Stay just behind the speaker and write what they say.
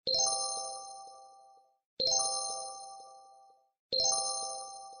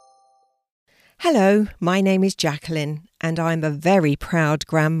Hello, my name is Jacqueline and I'm a very proud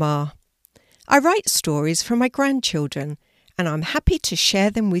grandma. I write stories for my grandchildren and I'm happy to share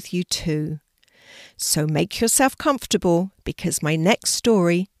them with you too. So make yourself comfortable because my next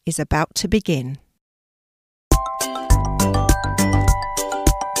story is about to begin.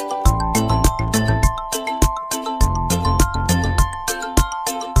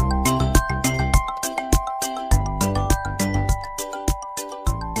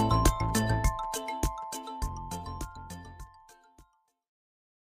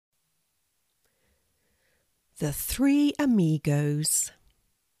 The Three Amigos.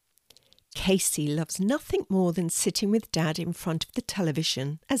 Casey loves nothing more than sitting with Dad in front of the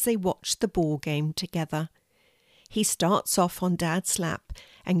television as they watch the ball game together. He starts off on Dad's lap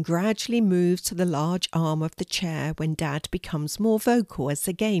and gradually moves to the large arm of the chair when Dad becomes more vocal as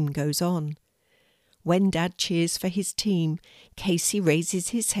the game goes on. When Dad cheers for his team, Casey raises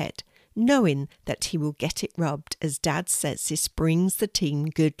his head, knowing that he will get it rubbed as Dad says this brings the team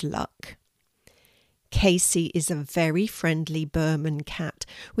good luck. Casey is a very friendly Burman cat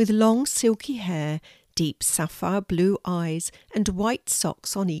with long silky hair, deep sapphire blue eyes and white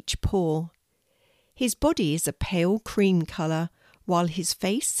socks on each paw. His body is a pale cream colour, while his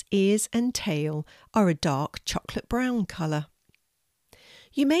face, ears and tail are a dark chocolate brown colour.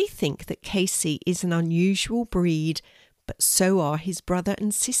 You may think that Casey is an unusual breed, but so are his brother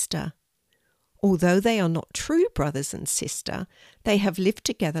and sister. Although they are not true brothers and sister, they have lived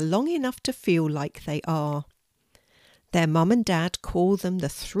together long enough to feel like they are. Their mum and dad call them the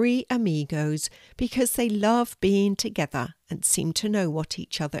Three Amigos because they love being together and seem to know what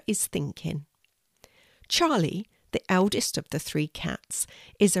each other is thinking. Charlie, the eldest of the three cats,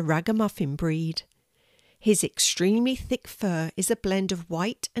 is a ragamuffin breed. His extremely thick fur is a blend of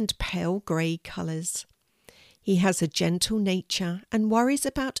white and pale grey colours. He has a gentle nature and worries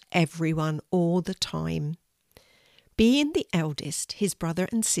about everyone all the time. Being the eldest, his brother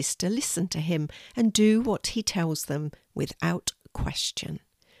and sister listen to him and do what he tells them without question.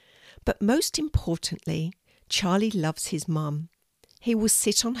 But most importantly, Charlie loves his mum. He will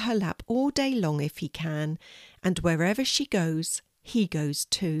sit on her lap all day long if he can, and wherever she goes, he goes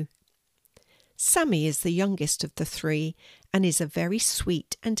too. Sammy is the youngest of the three and is a very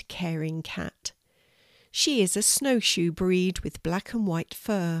sweet and caring cat. She is a snowshoe breed with black and white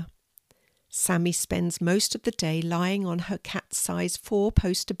fur. Sammy spends most of the day lying on her cat-size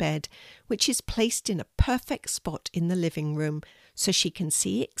four-poster bed, which is placed in a perfect spot in the living room so she can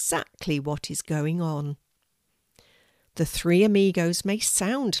see exactly what is going on. The Three Amigos may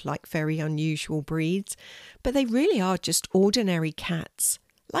sound like very unusual breeds, but they really are just ordinary cats,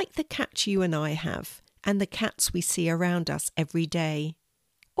 like the cats you and I have, and the cats we see around us every day.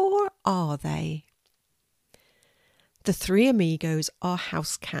 Or are they? The Three Amigos are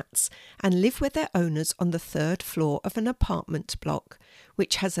house cats and live with their owners on the third floor of an apartment block,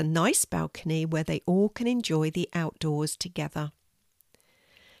 which has a nice balcony where they all can enjoy the outdoors together.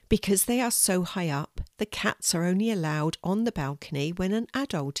 Because they are so high up, the cats are only allowed on the balcony when an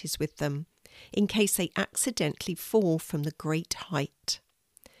adult is with them, in case they accidentally fall from the great height.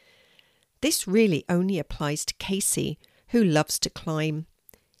 This really only applies to Casey, who loves to climb.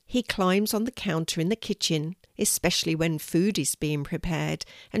 He climbs on the counter in the kitchen, especially when food is being prepared,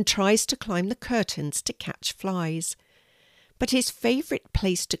 and tries to climb the curtains to catch flies. But his favourite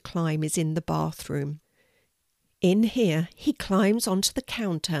place to climb is in the bathroom. In here, he climbs onto the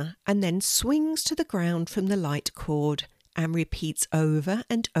counter and then swings to the ground from the light cord and repeats over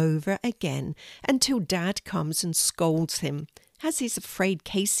and over again until Dad comes and scolds him, as he's afraid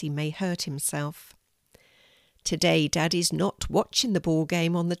Casey may hurt himself. Today, Dad is not watching the ball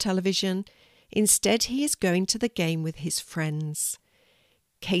game on the television. Instead, he is going to the game with his friends.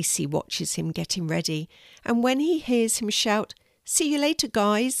 Casey watches him getting ready, and when he hears him shout, "See you later,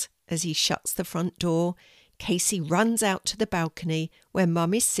 guys," as he shuts the front door, Casey runs out to the balcony where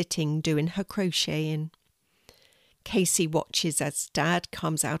Mum is sitting doing her crocheting. Casey watches as Dad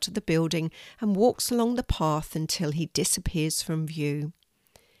comes out of the building and walks along the path until he disappears from view.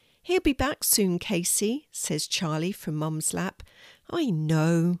 "He'll be back soon, Casey," says Charlie from Mum's lap. "I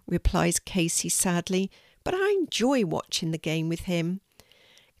know," replies Casey sadly, "but I enjoy watching the game with him."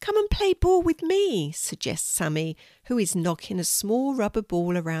 "Come and play ball with me," suggests Sammy, who is knocking a small rubber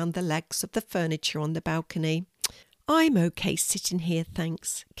ball around the legs of the furniture on the balcony. "I'm okay sitting here,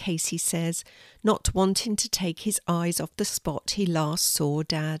 thanks," Casey says, not wanting to take his eyes off the spot he last saw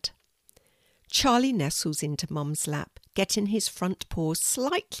Dad. Charlie nestles into Mum's lap, getting his front paws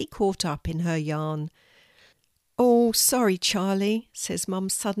slightly caught up in her yarn. "Oh, sorry, Charlie," says Mum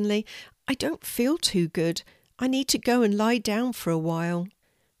suddenly. "I don't feel too good. I need to go and lie down for a while."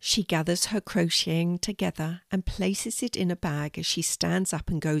 She gathers her crocheting together and places it in a bag as she stands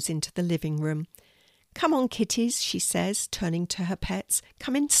up and goes into the living room. "Come on, kitties," she says, turning to her pets.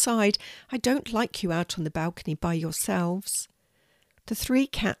 "Come inside. I don't like you out on the balcony by yourselves." The 3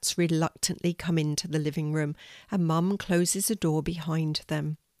 cats reluctantly come into the living room and Mum closes the door behind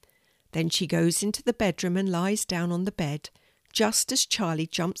them. Then she goes into the bedroom and lies down on the bed, just as Charlie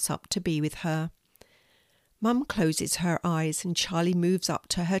jumps up to be with her. Mum closes her eyes and Charlie moves up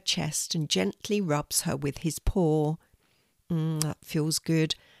to her chest and gently rubs her with his paw. That feels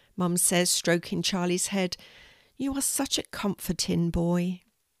good," Mum says, stroking Charlie's head. "You are such a comforting boy."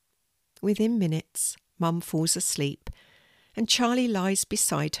 Within minutes, Mum falls asleep and Charlie lies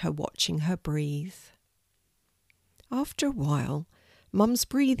beside her watching her breathe. After a while, Mum's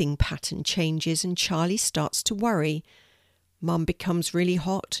breathing pattern changes and Charlie starts to worry. Mum becomes really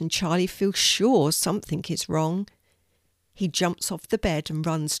hot and Charlie feels sure something is wrong. He jumps off the bed and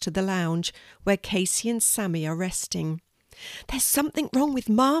runs to the lounge where Casey and Sammy are resting. "There's something wrong with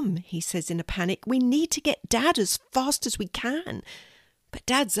Mum," he says in a panic. "We need to get Dad as fast as we can." "But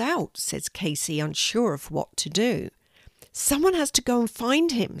Dad's out," says Casey, unsure of what to do. "Someone has to go and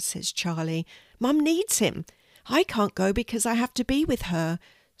find him," says Charlie. "Mum needs him. I can't go because I have to be with her.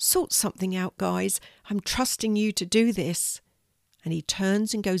 Sort something out, guys. I'm trusting you to do this." And he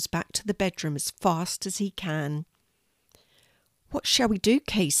turns and goes back to the bedroom as fast as he can. "What shall we do,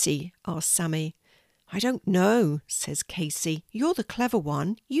 Casey?" asks Sammy. "I don't know," says Casey. "You're the clever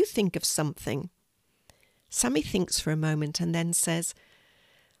one. You think of something." Sammy thinks for a moment and then says,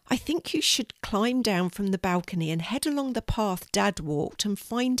 "I think you should climb down from the balcony and head along the path Dad walked and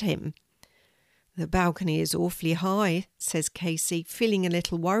find him." "The balcony is awfully high," says Casey, feeling a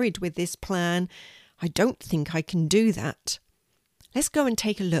little worried with this plan. "I don't think I can do that." "Let's go and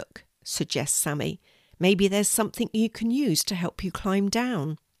take a look," suggests Sammy. "Maybe there's something you can use to help you climb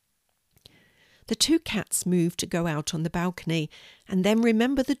down." The 2 cats move to go out on the balcony and then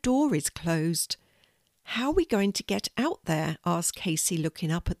remember the door is closed. "How are we going to get out there?" asks Casey,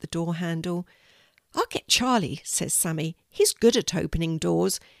 looking up at the door handle. "I'll get Charlie," says Sammy. "He's good at opening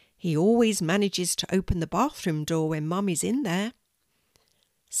doors. He always manages to open the bathroom door when Mum is in there."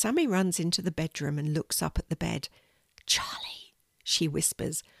 Sammy runs into the bedroom and looks up at the bed. "Charlie," she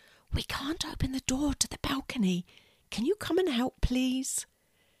whispers, "we can't open the door to the balcony. Can you come and help, please?"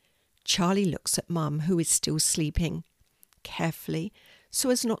 Charlie looks at Mum, who is still sleeping. Carefully,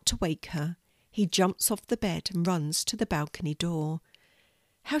 so as not to wake her, he jumps off the bed and runs to the balcony door.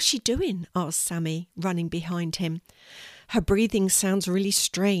 "How's she doing?" asks Sammy, running behind him. "Her breathing sounds really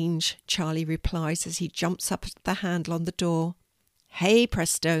strange," Charlie replies as he jumps up at the handle on the door. Hey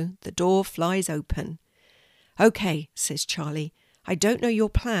presto, the door flies open. "Okay," says Charlie. "I don't know your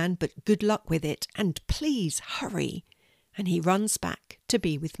plan, but good luck with it, and please hurry." And he runs back to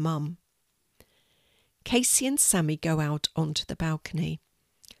be with Mum. Casey and Sammy go out onto the balcony.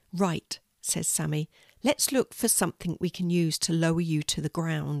 "Right," says Sammy, "let's look for something we can use to lower you to the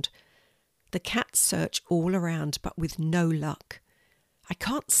ground." The cats search all around, but with no luck. "I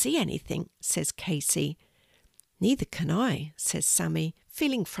can't see anything," says Casey. "Neither can I," says Sammy,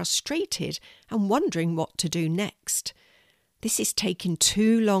 feeling frustrated and wondering what to do next. "This is taking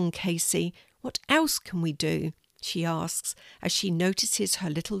too long, Casey. What else can we do?" she asks as she notices her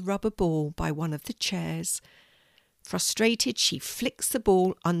little rubber ball by one of the chairs. Frustrated, she flicks the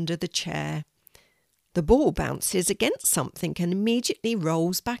ball under the chair. The ball bounces against something and immediately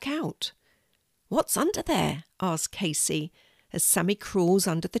rolls back out. "What's under there?" asks Casey as Sammy crawls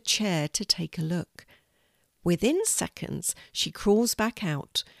under the chair to take a look. Within seconds, she crawls back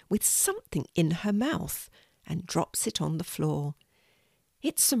out with something in her mouth and drops it on the floor.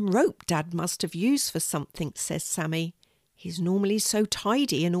 "It's some rope Dad must have used for something," says Sammy. "He's normally so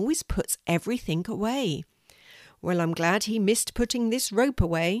tidy and always puts everything away." "Well, I'm glad he missed putting this rope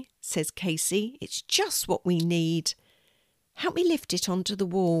away," says Casey. "It's just what we need." "Help me lift it onto the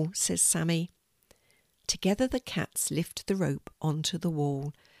wall," says Sammy. Together the cats lift the rope onto the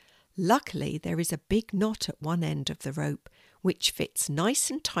wall. Luckily, there is a big knot at one end of the rope, which fits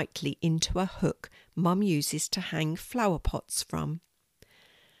nice and tightly into a hook Mum uses to hang flower pots from.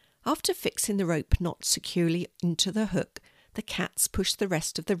 After fixing the rope knot securely into the hook, the cats push the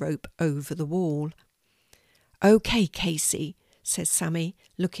rest of the rope over the wall. "Okay, Casey," says Sammy,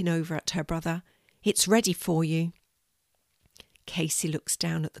 looking over at her brother. "It's ready for you." Casey looks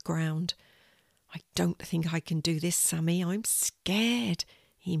down at the ground. "I don't think I can do this, Sammy. I'm scared,"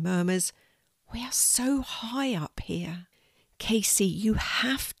 he murmurs. "We are so high up here." "Casey, you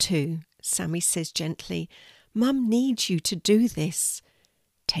have to," Sammy says gently. "Mum needs you to do this.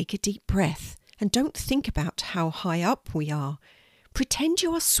 Take a deep breath and don't think about how high up we are. Pretend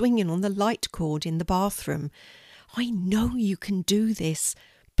you are swinging on the light cord in the bathroom. I know you can do this.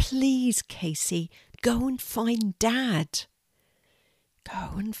 Please, Casey, go and find Dad.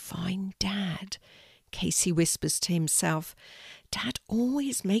 Go and find Dad, Casey whispers to himself. Dad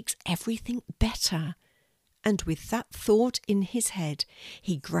always makes everything better. And with that thought in his head,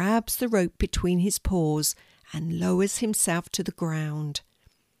 he grabs the rope between his paws and lowers himself to the ground.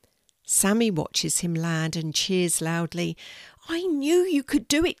 Sammy watches him land and cheers loudly. I knew you could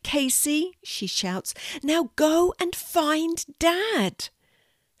do it, Casey, she shouts. Now go and find Dad.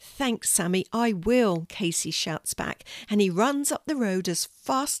 Thanks, Sammy, I will, Casey shouts back, and he runs up the road as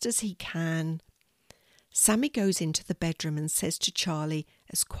fast as he can. Sammy goes into the bedroom and says to Charlie,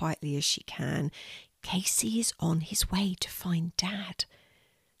 as quietly as she can, Casey is on his way to find Dad.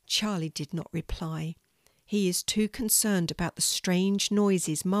 Charlie did not reply. He is too concerned about the strange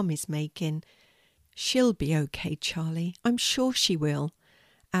noises Mum is making. She'll be okay, Charlie. I'm sure she will.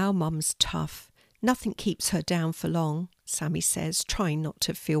 Our Mum's tough. Nothing keeps her down for long, Sammy says, trying not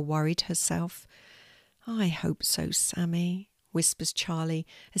to feel worried herself. I hope so, Sammy, whispers Charlie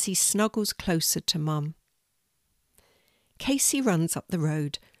as he snuggles closer to Mum. Casey runs up the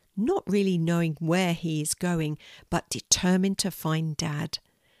road, not really knowing where he is going, but determined to find Dad.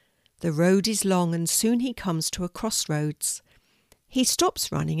 The road is long and soon he comes to a crossroads. He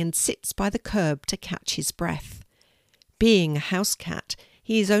stops running and sits by the curb to catch his breath. Being a house cat,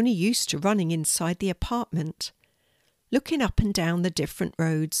 he is only used to running inside the apartment. Looking up and down the different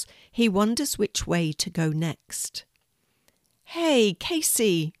roads, he wonders which way to go next. Hey,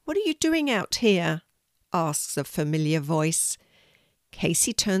 Casey, what are you doing out here? Asks a familiar voice.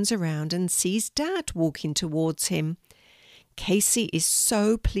 Casey turns around and sees Dad walking towards him. Casey is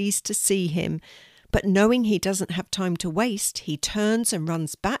so pleased to see him, but knowing he doesn't have time to waste, he turns and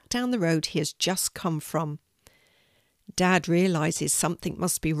runs back down the road he has just come from. Dad realises something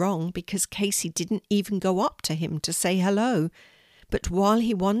must be wrong because Casey didn't even go up to him to say hello. But while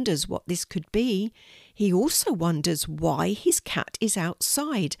he wonders what this could be, he also wonders why his cat is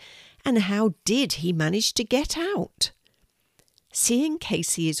outside and how did he manage to get out. Seeing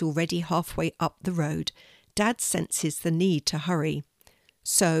Casey is already halfway up the road, Dad senses the need to hurry.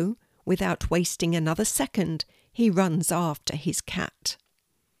 So, without wasting another second, he runs after his cat.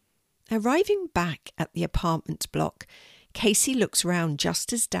 Arriving back at the apartment block, Casey looks round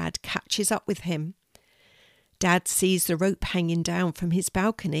just as Dad catches up with him. Dad sees the rope hanging down from his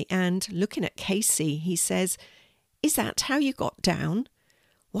balcony and, looking at Casey, he says, Is that how you got down?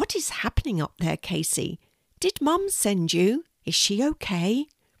 What is happening up there, Casey? Did Mum send you? Is she okay?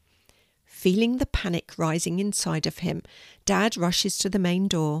 Feeling the panic rising inside of him, Dad rushes to the main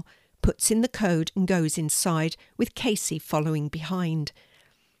door, puts in the code and goes inside, with Casey following behind.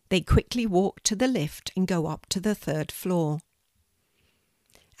 They quickly walk to the lift and go up to the 3rd floor.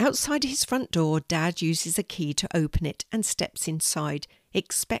 Outside his front door, Dad uses a key to open it and steps inside,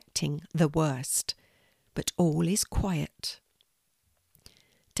 expecting the worst. But all is quiet.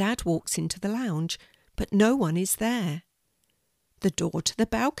 Dad walks into the lounge, but no one is there. The door to the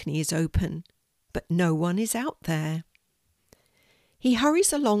balcony is open, but no one is out there. He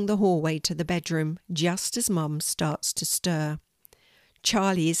hurries along the hallway to the bedroom just as Mum starts to stir.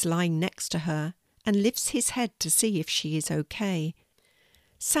 Charlie is lying next to her and lifts his head to see if she is okay.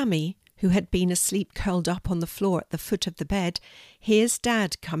 Sammy, who had been asleep curled up on the floor at the foot of the bed, hears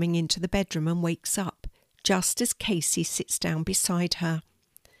Dad coming into the bedroom and wakes up, just as Casey sits down beside her.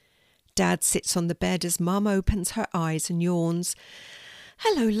 Dad sits on the bed as Mum opens her eyes and yawns.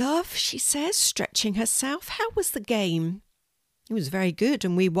 Hello, love, she says, stretching herself. How was the game? It was very good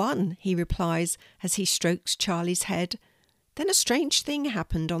and we won, he replies as he strokes Charlie's head. Then a strange thing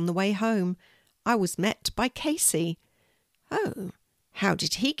happened on the way home. I was met by Casey. Oh, how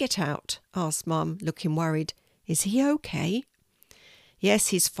did he get out? Asked Mum, looking worried. Is he okay? Yes,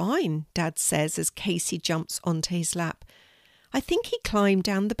 he's fine, Dad says as Casey jumps onto his lap. I think he climbed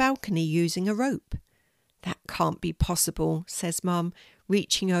down the balcony using a rope. That can't be possible, says Mum,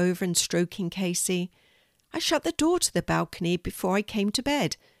 reaching over and stroking Casey. I shut the door to the balcony before I came to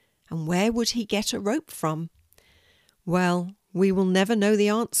bed, and where would he get a rope from? Well, we will never know the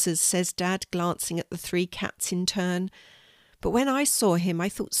answers, says Dad, glancing at the 3 cats in turn. But when I saw him, I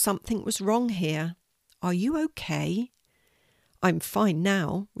thought something was wrong here. Are you okay? I'm fine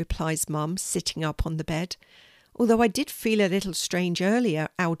now, replies Mum, sitting up on the bed. Although I did feel a little strange earlier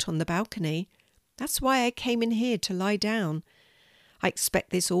out on the balcony. That's why I came in here to lie down. I expect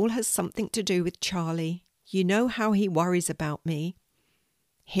this all has something to do with Charlie. You know how he worries about me.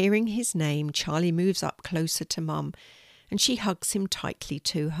 Hearing his name, Charlie moves up closer to Mum, and she hugs him tightly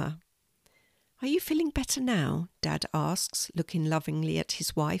to her. "Are you feeling better now?" Dad asks, looking lovingly at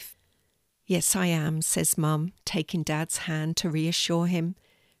his wife. "Yes, I am," says Mum, taking Dad's hand to reassure him.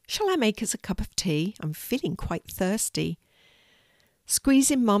 "Shall I make us a cup of tea? I'm feeling quite thirsty."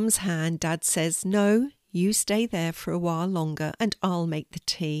 Squeezing Mum's hand, Dad says, "No, you stay there for a while longer and I'll make the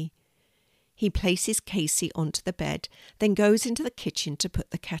tea." He places Casey onto the bed, then goes into the kitchen to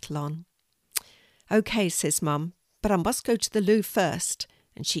put the kettle on. "OK," says Mum, "but I must go to the loo first."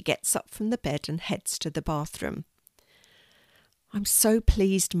 And she gets up from the bed and heads to the bathroom. "I'm so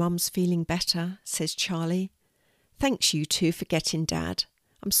pleased Mum's feeling better," says Charlie. "Thanks you two for getting Dad.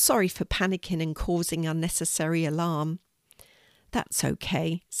 I'm sorry for panicking and causing unnecessary alarm." "That's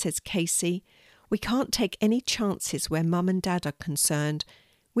OK," says Casey. "We can't take any chances where Mum and Dad are concerned.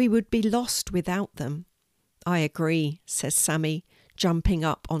 We would be lost without them." "I agree," says Sammy, jumping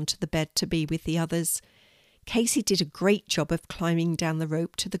up onto the bed to be with the others. Casey did a great job of climbing down the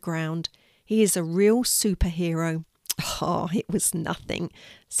rope to the ground. He is a real superhero. "Oh, it was nothing,"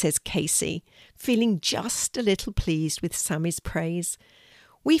 says Casey, feeling just a little pleased with Sammy's praise.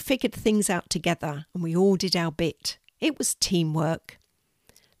 "We figured things out together and we all did our bit. It was teamwork."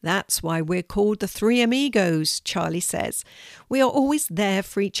 "That's why we're called the Three Amigos," Charlie says. "We are always there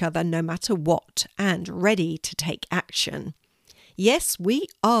for each other no matter what and ready to take action." "Yes, we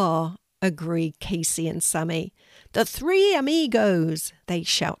are," agreed Casey and Sammy. "The Three Amigos," they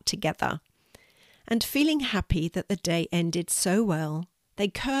shout together. And feeling happy that the day ended so well, they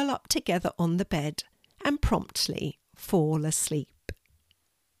curl up together on the bed and promptly fall asleep.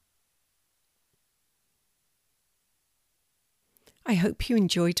 I hope you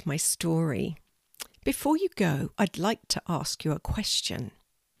enjoyed my story. Before you go, I'd like to ask you a question.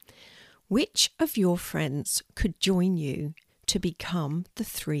 Which of your friends could join you to become the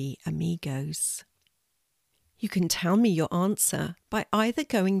Three Amigos? You can tell me your answer by either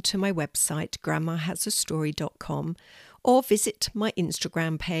going to my website grandmahasastory.com or visit my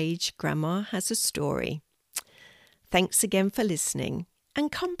Instagram page Grandma Has a Story. Thanks again for listening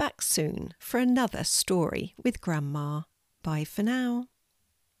and come back soon for another story with Grandma. Bye for now.